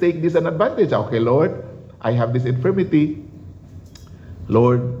will just take this an advantage. Okay, Lord, I have this infirmity.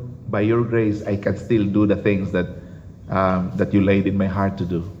 Lord, by your grace, I can still do the things that you laid in my heart to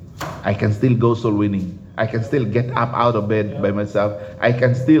do. I can still go soul winning. I can still get up out of bed by myself. I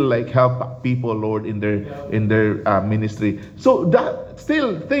can still help people, Lord, in their ministry. So that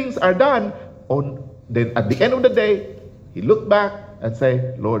still things are done. Then at the end of the day, he looked back and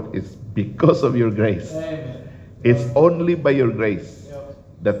say, Lord, it's because of your grace. Amen. It's only by your grace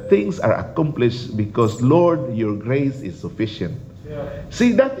that things are accomplished, because, Lord, your grace is sufficient. Yeah.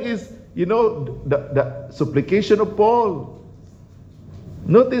 See, that is the supplication of Paul.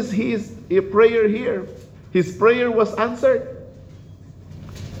 Notice his prayer here. His prayer was answered.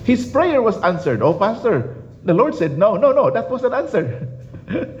 His prayer was answered. Oh, Pastor, the Lord said, no, that wasn't answered.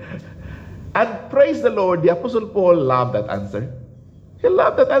 And praise the Lord, the Apostle Paul loved that answer. He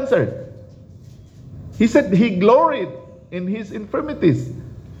loved that answer. He said he gloried in his infirmities.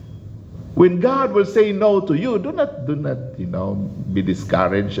 When God will say no to you, do not, be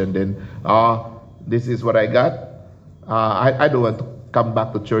discouraged and then, this is what I got. I don't want to come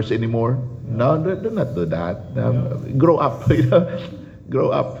back to church anymore. No, do not do that. Grow up.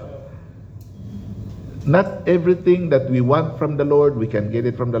 Grow up. Not everything that we want from the Lord, we can get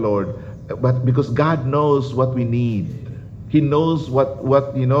it from the Lord. But because God knows what we need. He knows what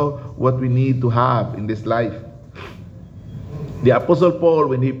we need to have in this life. The Apostle Paul,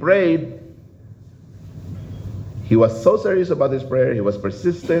 when he prayed, he was so serious about his prayer. He was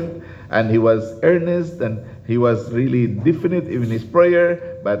persistent and he was earnest and he was really definite in his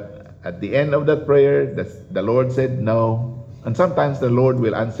prayer. But at the end of that prayer, the Lord said no. And sometimes the Lord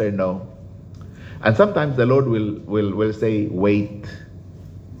will answer no. And sometimes the Lord will say, wait.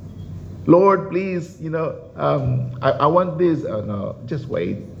 Lord, please, I want this. Oh, no, just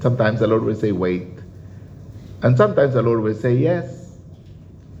wait. Sometimes the Lord will say, wait. And sometimes the Lord will say, yes.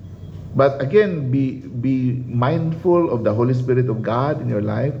 But again, be mindful of the Holy Spirit of God in your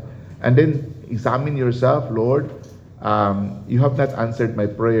life. And then examine yourself, Lord, you have not answered my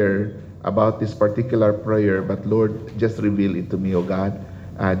prayer about this particular prayer, but Lord, just reveal it to me, oh God.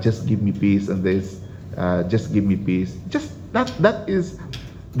 Just give me peace on this. Just give me peace. Just that is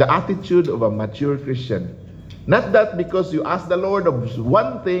the attitude of a mature Christian. Not that because you ask the Lord of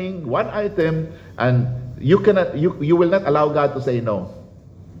one thing, one item, and you will not allow God to say no.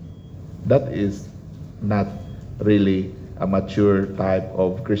 That is not really a mature type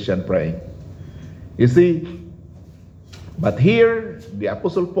of Christian praying. You see, but here, the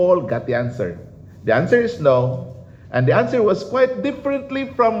Apostle Paul got the answer. The answer is no. And the answer was quite differently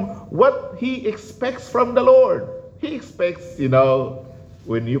from what he expects from the Lord. He expects,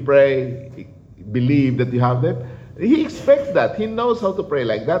 when you pray, believe that you have them. He expects that. He knows how to pray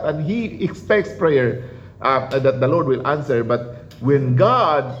like that. And he expects prayer that the Lord will answer. But when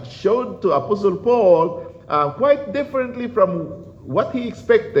God showed to Apostle Paul quite differently from what he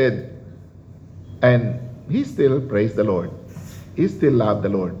expected, and he still praised the Lord. He still loved the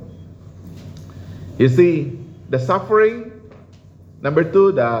Lord. You see, the suffering. Number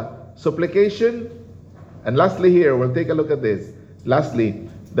 2, the supplication. And lastly here, we'll take a look at this. Lastly,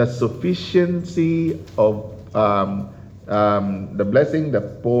 the sufficiency of the blessing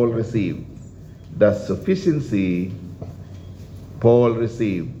that Paul received. The sufficiency Paul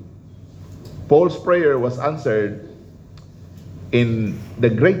received. Paul's prayer was answered in the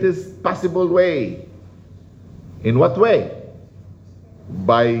greatest possible way. In what way?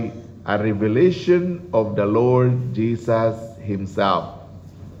 By a revelation of the Lord Jesus himself.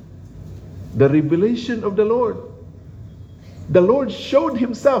 The revelation of the Lord. The Lord showed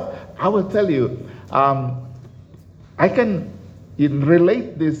himself. I will tell you, I can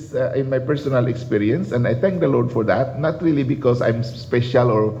relate this in my personal experience, and I thank the Lord for that. Not really because I'm special,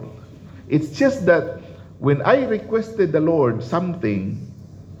 or it's just that when I requested the Lord something,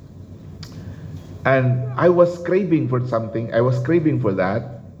 and I was craving for something, I was craving for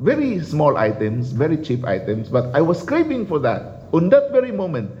that. Very small items, very cheap items, but I was craving for that on that very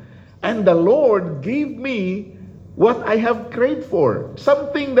moment. And the Lord gave me what I have craved for.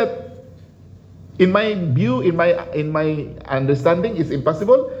 Something that in my view, in my understanding is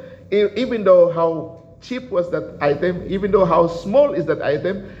impossible. Even though how cheap was that item, even though how small is that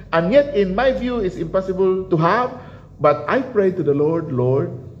item, and yet in my view it's impossible to have. But I prayed to the Lord,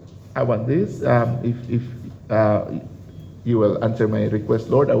 Lord, I want this. If you will answer my request,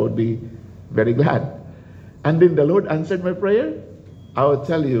 Lord, I would be very glad. And then the Lord answered my prayer. I will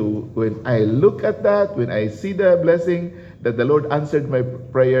tell you, when I look at that, when I see the blessing that the Lord answered my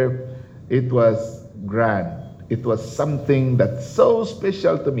prayer, it was grand. It was something that's so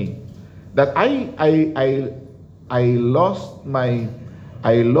special to me that I lost my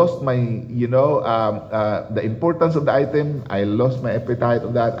the importance of the item. I lost my appetite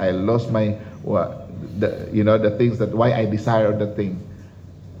of that. I lost my the things that why I desired the thing.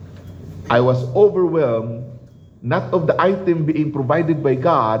 I was overwhelmed, not of the item being provided by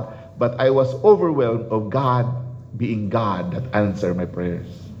God, but I was overwhelmed of God being God that answered my prayers.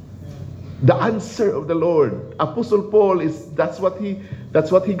 The answer of the Lord. Apostle Paul that's what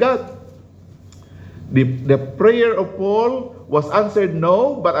he got. The prayer of Paul was answered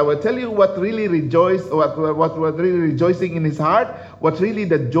no, but I will tell you what really rejoiced, what was really rejoicing in his heart, what really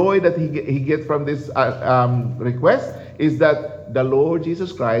the joy that he gets from this request is that the Lord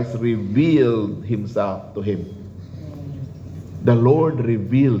Jesus Christ revealed himself to him. The Lord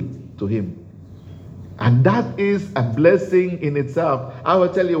revealed to him. And that is a blessing in itself. I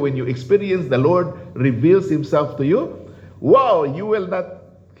will tell you, when you experience the Lord reveals himself to you, wow, you will not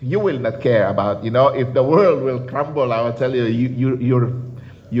care about, if the world will crumble. I will tell you,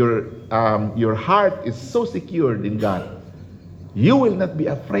 your heart is so secured in God. You will not be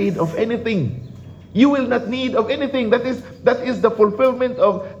afraid of anything. You will not need of anything. That is the fulfillment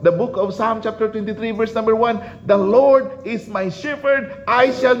of the book of Psalm chapter 23 verse number 1. The Lord is my shepherd,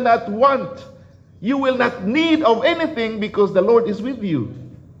 I shall not want. You will not need of anything because the Lord is with you.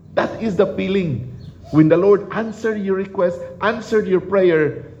 That is the feeling. When the Lord answered your request, answered your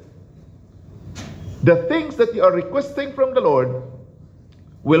prayer, the things that you are requesting from the Lord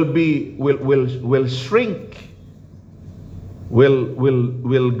will shrink,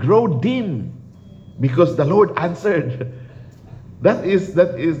 will grow dim because the Lord answered. That is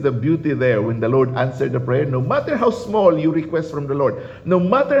the beauty there when the Lord answered the prayer. No matter how small you request from the Lord, no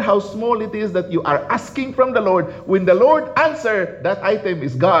matter how small it is that you are asking from the Lord, when the Lord answered, that item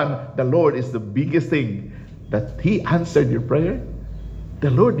is gone. The Lord is the biggest thing. That He answered your prayer. The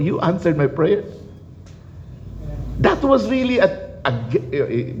Lord, you answered my prayer. That was really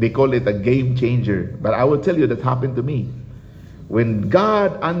they call it a game changer. But I will tell you that happened to me. When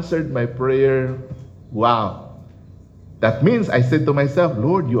God answered my prayer, wow. That means I said to myself,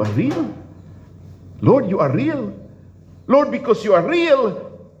 Lord, you are real. Lord, you are real. Lord, because you are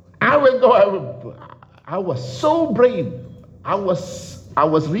real, I will go. I was so brave. I was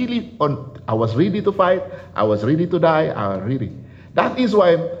ready to fight. I was ready to die. That is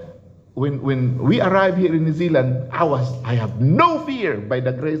why when we arrived here in New Zealand, I have no fear by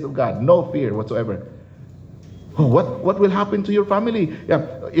the grace of God. No fear whatsoever. Oh, what will happen to your family? Yeah,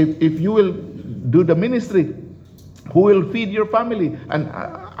 if you will do the ministry, who will feed your family? And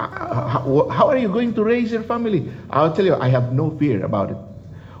how are you going to raise your family? I'll tell you, I have no fear about it.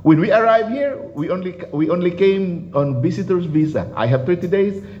 When we arrived here, we only came on visitor's visa. I have 30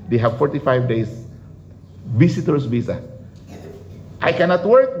 days. They have 45 days visitor's visa. I cannot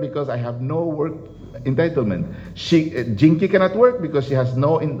work because I have no work entitlement. Jinky cannot work because she has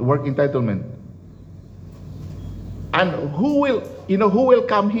no work entitlement. And who will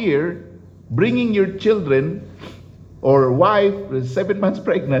come here bringing your children or wife is 7 months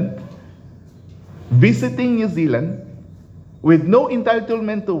pregnant, visiting New Zealand with no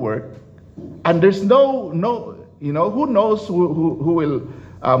entitlement to work, and there's no who knows who will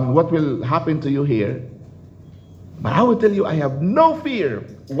what will happen to you here. But I will tell you, I have no fear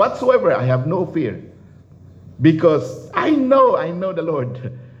whatsoever. I have no fear because I know the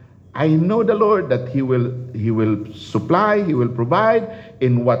Lord. I know the Lord that He will supply, He will provide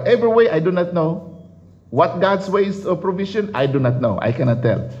in whatever way I do not know. What God's ways of provision, I do not know. I cannot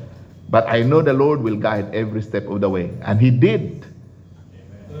tell. But I know the Lord will guide every step of the way. And He did.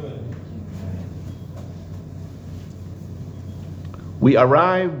 Amen. We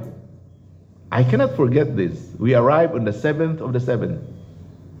arrived, I cannot forget this. We arrived on the 7th of the 7th.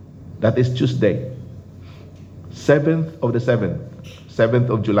 That is Tuesday. 7th of the 7th. 7th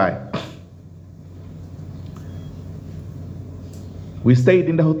of July. We stayed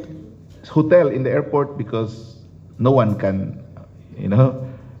in the hotel in the airport because no one can,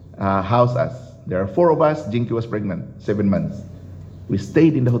 house us. There are 4 of us. Jinky was pregnant, 7 months. We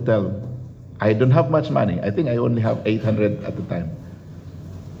stayed in the hotel. I don't have much money. I think I only have 800 at the time.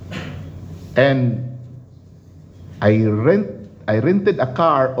 And I rented a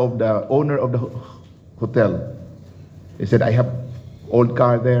car of the owner of the hotel. He said, I have old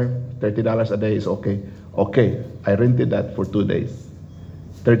car there, $30 a day is okay. Okay, I rented that for 2 days.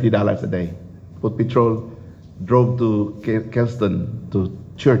 $30 a day. Put petrol, drove to Kelston to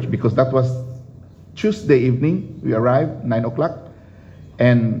church because that was Tuesday evening. We arrived 9 o'clock,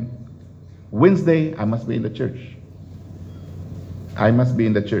 and Wednesday I must be in the church.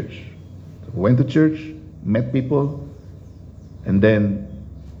 Went to church, met people, and then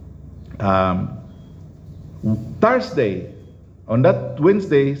Thursday, on that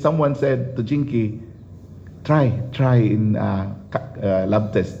Wednesday, someone said to Jinky, try in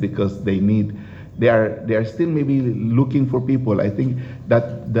lab test because they are still maybe looking for people. I think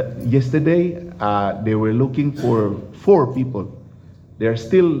that yesterday they were looking for 4 people. There are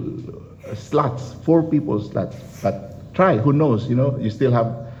still slots, 4 people slots. But try, who knows? You still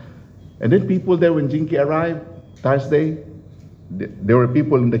have. And then people there when Jinky arrived Thursday, there were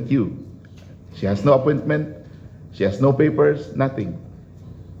people in the queue. She has no appointment. She has no papers, nothing.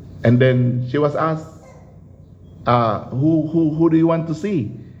 And then she was asked, who do you want to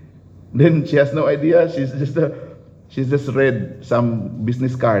see? Then she has no idea. She's just read some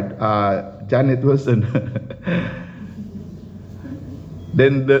business card, Janet Wilson.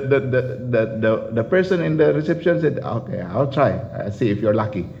 Then the person in the reception said, okay, I'll try. I'll see if you're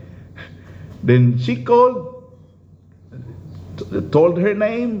lucky. Then she called, told her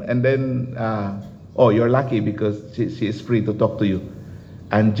name, and then, oh, you're lucky because she is free to talk to you.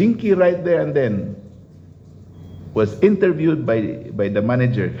 And Jinky right there and then was interviewed by the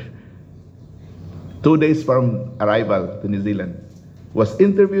manager 2 days from arrival to New Zealand. Was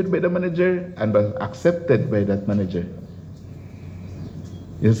interviewed by the manager and was accepted by that manager.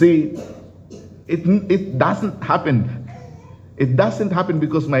 You see, it doesn't happen. It doesn't happen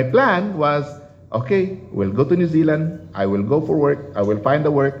because my plan was, okay, we'll go to New Zealand, I will go for work, I will find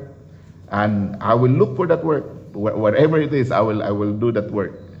the work, and I will look for that work. Whatever it is, I will do that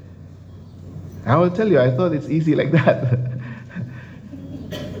work. I will tell you, I thought it's easy like that.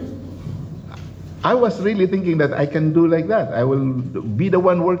 I was really thinking that I can do like that. I will be the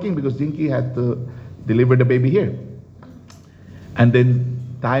one working because Jinky had to deliver the baby here. And then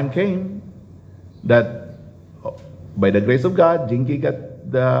time came that by the grace of God, Jinky got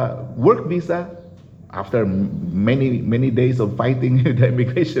the work visa after many days of fighting the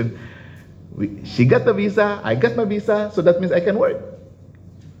immigration. She got the visa, I got my visa, so that means I can work.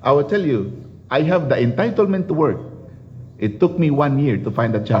 I will tell you, I have the entitlement to work. It took me 1 year to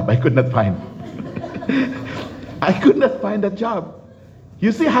find a job I could not find. I could not find a job.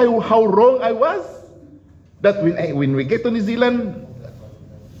 You see how wrong I was? That when we get to New Zealand,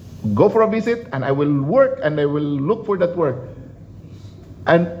 go for a visit, and I will work, and I will look for that work.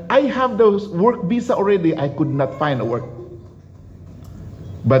 And I have those work visa already. I could not find a work.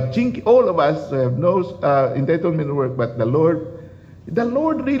 But all of us have no entitlement to work. But the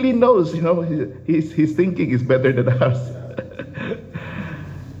Lord really knows. You know, His thinking is better than ours.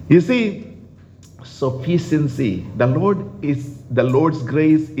 You see, sufficiency. The Lord's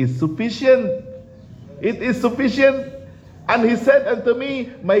grace is sufficient. It is sufficient. And He said unto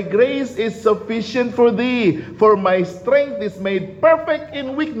me, my grace is sufficient for thee, for my strength is made perfect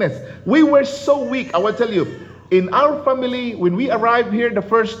in weakness. We were so weak. I will tell you, in our family, when we arrived here the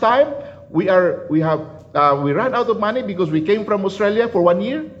first time, we ran out of money because we came from Australia for 1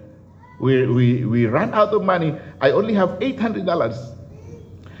 year. We ran out of money. I only have $800.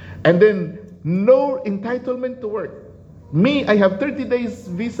 And then no entitlement to work. Me, I have 30 days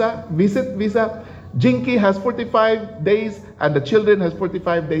visit visa. Jinky has 45 days, and the children has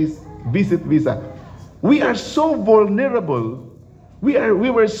 45 days visit visa. We are so vulnerable. We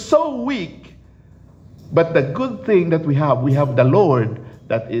were so weak. But the good thing that we have the Lord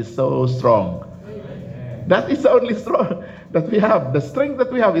that is so strong. That is the only strong that we have. The strength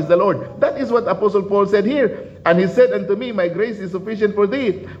that we have is the Lord. That is what Apostle Paul said here. And he said unto me, my grace is sufficient for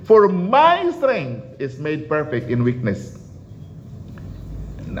thee, for my strength is made perfect in weakness.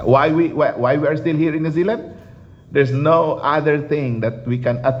 Why we are still here in New Zealand? There's no other thing that we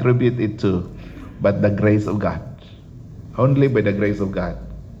can attribute it to but the grace of God. Only by the grace of God.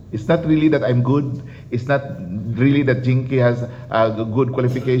 It's not really that I'm good. It's not really that Jinky has a good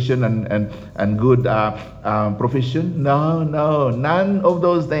qualification and good profession. No, none of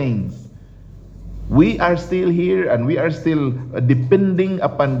those things. We are still here and we are still depending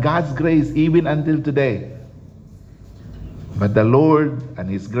upon God's grace even until today. But the Lord and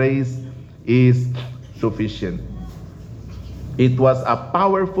His grace is sufficient. It was a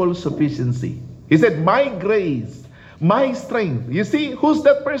powerful sufficiency. He said, my grace, my strength. You see, who's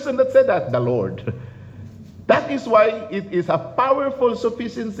that person that said that? The Lord. That is why it is a powerful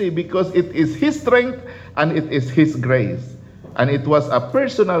sufficiency, because it is His strength and it is His grace. And it was a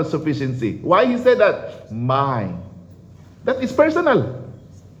personal sufficiency. Why He said that? Mine. That is personal.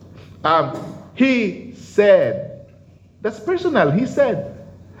 He said. That's personal. He said.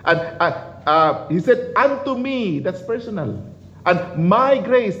 And He said, unto me. That's personal. And my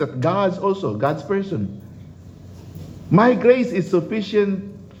grace, that God's person. My grace is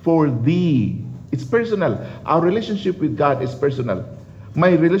sufficient for thee. It's personal. Our relationship with God is personal.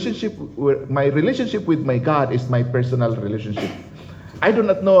 My relationship with my God is my personal relationship. I do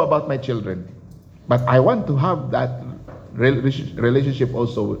not know about my children, but I want to have that relationship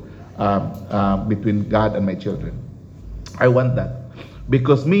also between God and my children. I want that.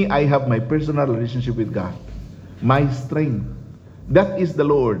 Because I have my personal relationship with God. My strength. That is the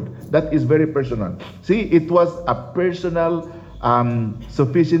Lord. That is very personal. See, it was a personal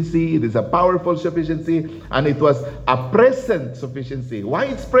sufficiency. It is a powerful sufficiency. And it was a present sufficiency. Why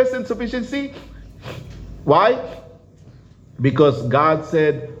it's present sufficiency? Why? Because God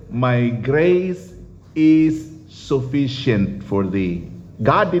said, my grace is sufficient for thee.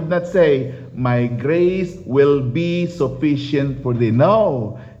 God did not say, my grace will be sufficient for thee.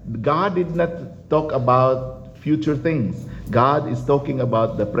 No, God did not talk about future things. God is talking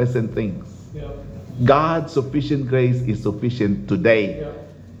about the present things. Yeah. God's sufficient grace is sufficient today. Yeah.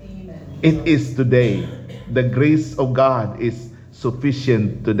 It is today. The grace of God is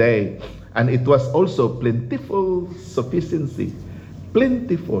sufficient today. And it was also plentiful sufficiency.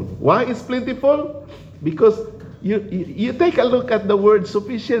 Plentiful. Why is plentiful? Because you take a look at the word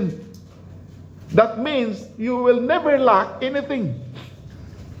sufficient. That means you will never lack anything.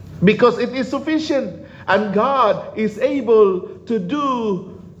 Because it is sufficient. And God is able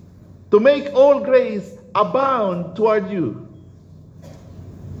to make all grace abound toward you.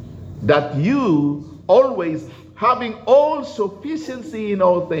 That you always, having all sufficiency in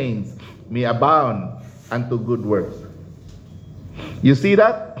all things, may abound unto good works. You see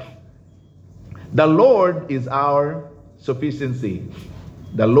that? The Lord is our sufficiency.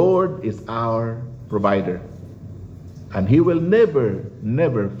 The Lord is our provider. And He will never,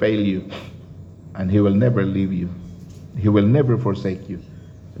 never fail you. And He will never leave you. He will never forsake you.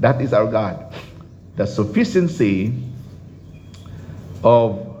 That is our God. The sufficiency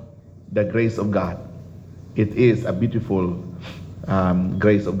of the grace of God. It is a beautiful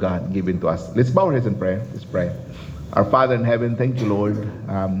grace of God given to us. Let's bow our heads and pray. Let's pray. Our Father in heaven, thank you, Lord,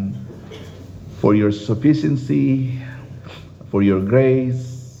 for your sufficiency, for your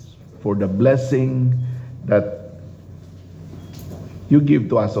grace, for the blessing that you give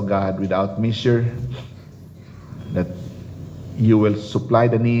to us, O God, without measure, that you will supply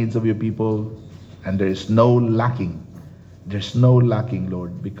the needs of your people, and there is no lacking. There's no lacking,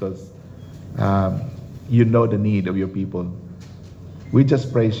 Lord, because you know the need of your people. We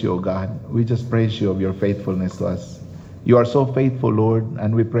just praise you, O God. We just praise you of your faithfulness to us. You are so faithful, Lord,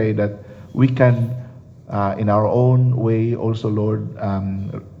 and we pray that we can, in our own way also, Lord,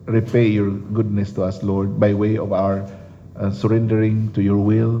 repay your goodness to us, Lord, by way of our surrendering to your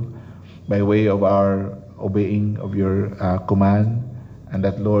will, by way of our obeying of your command, and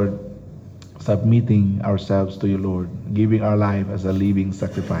that, Lord, submitting ourselves to you, Lord, giving our life as a living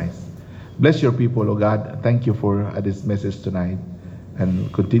sacrifice. Bless your people, O God. Thank you for this message tonight.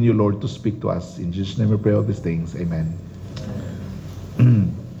 And continue, Lord, to speak to us. In Jesus' name we pray all these things. Amen.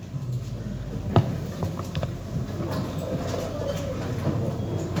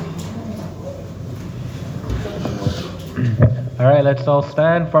 All right, let's all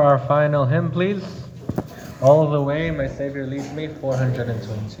stand for our final hymn, please. All the way, my Savior leads me,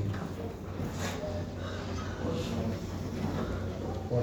 420.